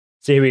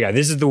So here we go.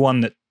 This is the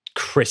one that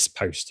Chris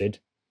posted.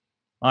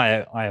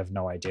 I have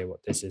no idea what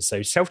this is.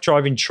 So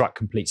self-driving truck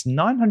completes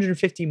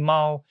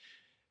 950-mile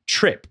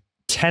trip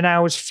 10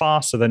 hours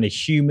faster than a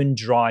human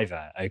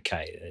driver.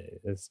 Okay,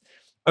 there's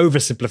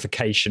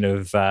oversimplification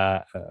of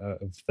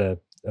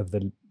the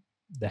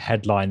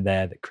headline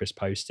there that Chris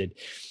posted.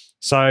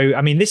 So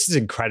I mean, this is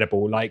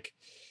incredible. Like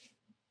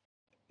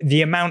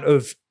the amount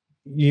of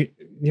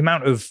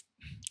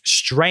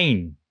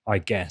strain, I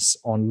guess,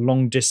 on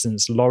long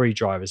distance lorry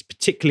drivers,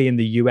 particularly in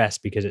the US,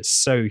 because it's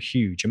so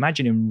huge.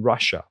 Imagine in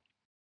Russia,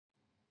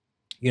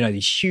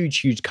 these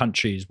huge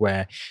countries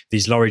where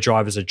these lorry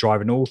drivers are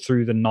driving all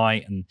through the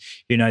night, and,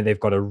 they've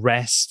got to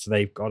rest,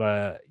 they've got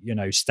to,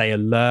 stay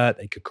alert,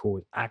 they could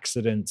cause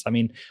accidents. I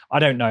mean, I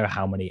don't know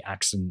how many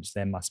accidents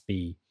there must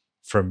be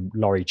from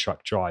lorry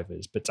truck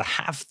drivers, but to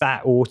have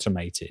that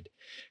automated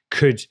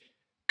could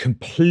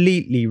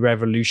completely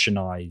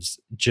revolutionize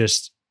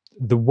just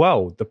the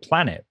world, the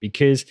planet,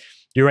 because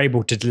you're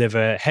able to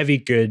deliver heavy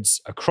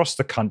goods across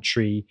the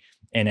country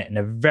in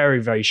a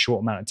very, very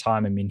short amount of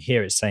time. I mean,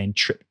 here it's saying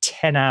trip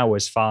 10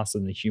 hours faster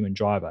than the human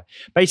driver.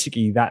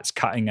 Basically, that's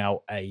cutting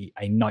out a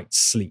night's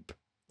sleep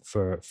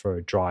for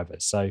a driver.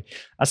 So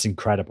that's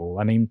incredible.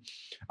 I mean,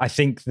 I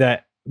think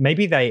that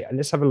maybe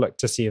let's have a look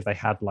to see if they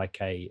had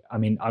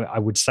I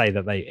would say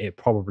that it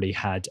probably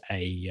had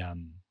a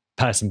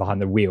person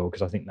behind the wheel,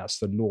 because I think that's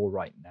the law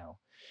right now.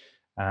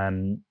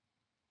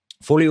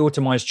 Fully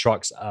automated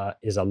trucks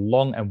is a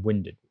long and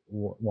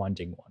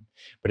winding one,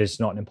 but it's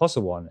not an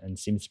impossible one and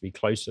seems to be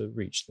closer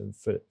reach than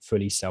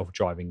fully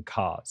self-driving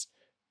cars.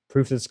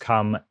 Proof has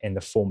come in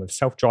the form of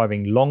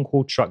self-driving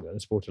long-haul truck that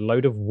has brought a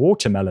load of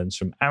watermelons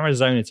from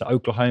Arizona to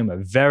Oklahoma.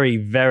 Very,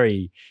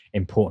 very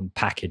important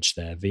package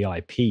there,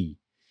 VIP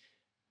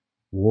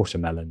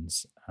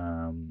watermelons.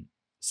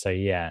 So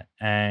yeah,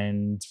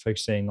 and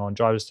focusing on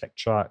driver's tech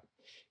truck,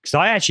 because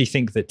I actually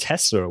think that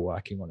Tesla are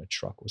working on a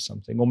truck or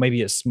something, or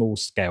maybe it's small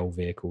scale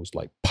vehicles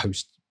like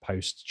post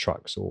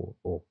trucks or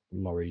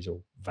lorries or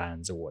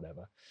vans or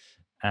whatever.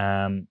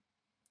 The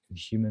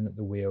human at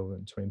the wheel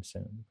and 20%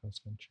 of the cross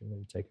country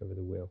they take over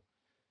the wheel.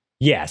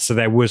 Yeah, so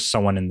there was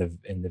someone in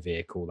the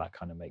vehicle. That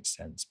kind of makes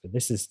sense. But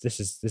this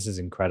is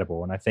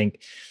incredible, and I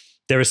think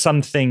there are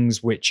some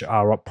things which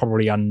are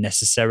probably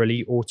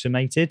unnecessarily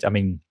automated. I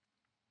mean,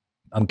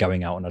 I'm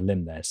going out on a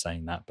limb there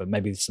saying that, but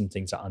maybe some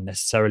things are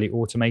unnecessarily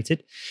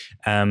automated.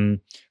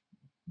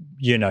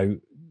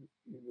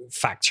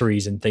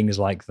 Factories and things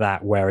like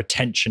that where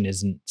attention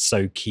isn't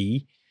so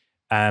key.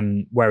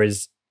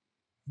 Whereas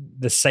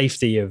the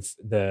safety of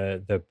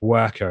the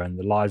worker and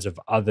the lives of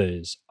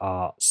others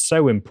are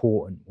so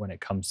important when it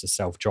comes to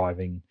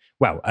self-driving.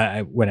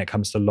 When it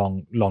comes to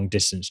long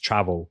distance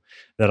travel,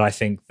 that I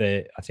think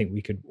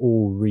we could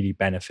all really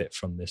benefit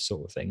from this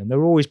sort of thing. And there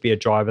will always be a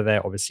driver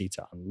there, obviously,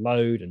 to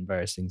unload and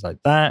various things like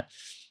that.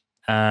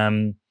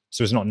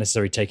 So it's not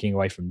necessarily taking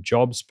away from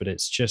jobs, but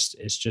it's just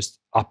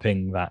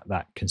upping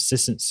that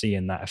consistency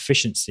and that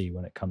efficiency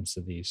when it comes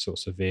to these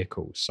sorts of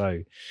vehicles. So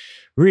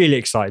really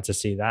excited to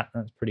see that.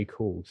 That's pretty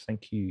cool.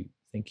 Thank you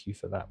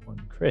for that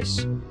one,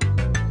 Chris.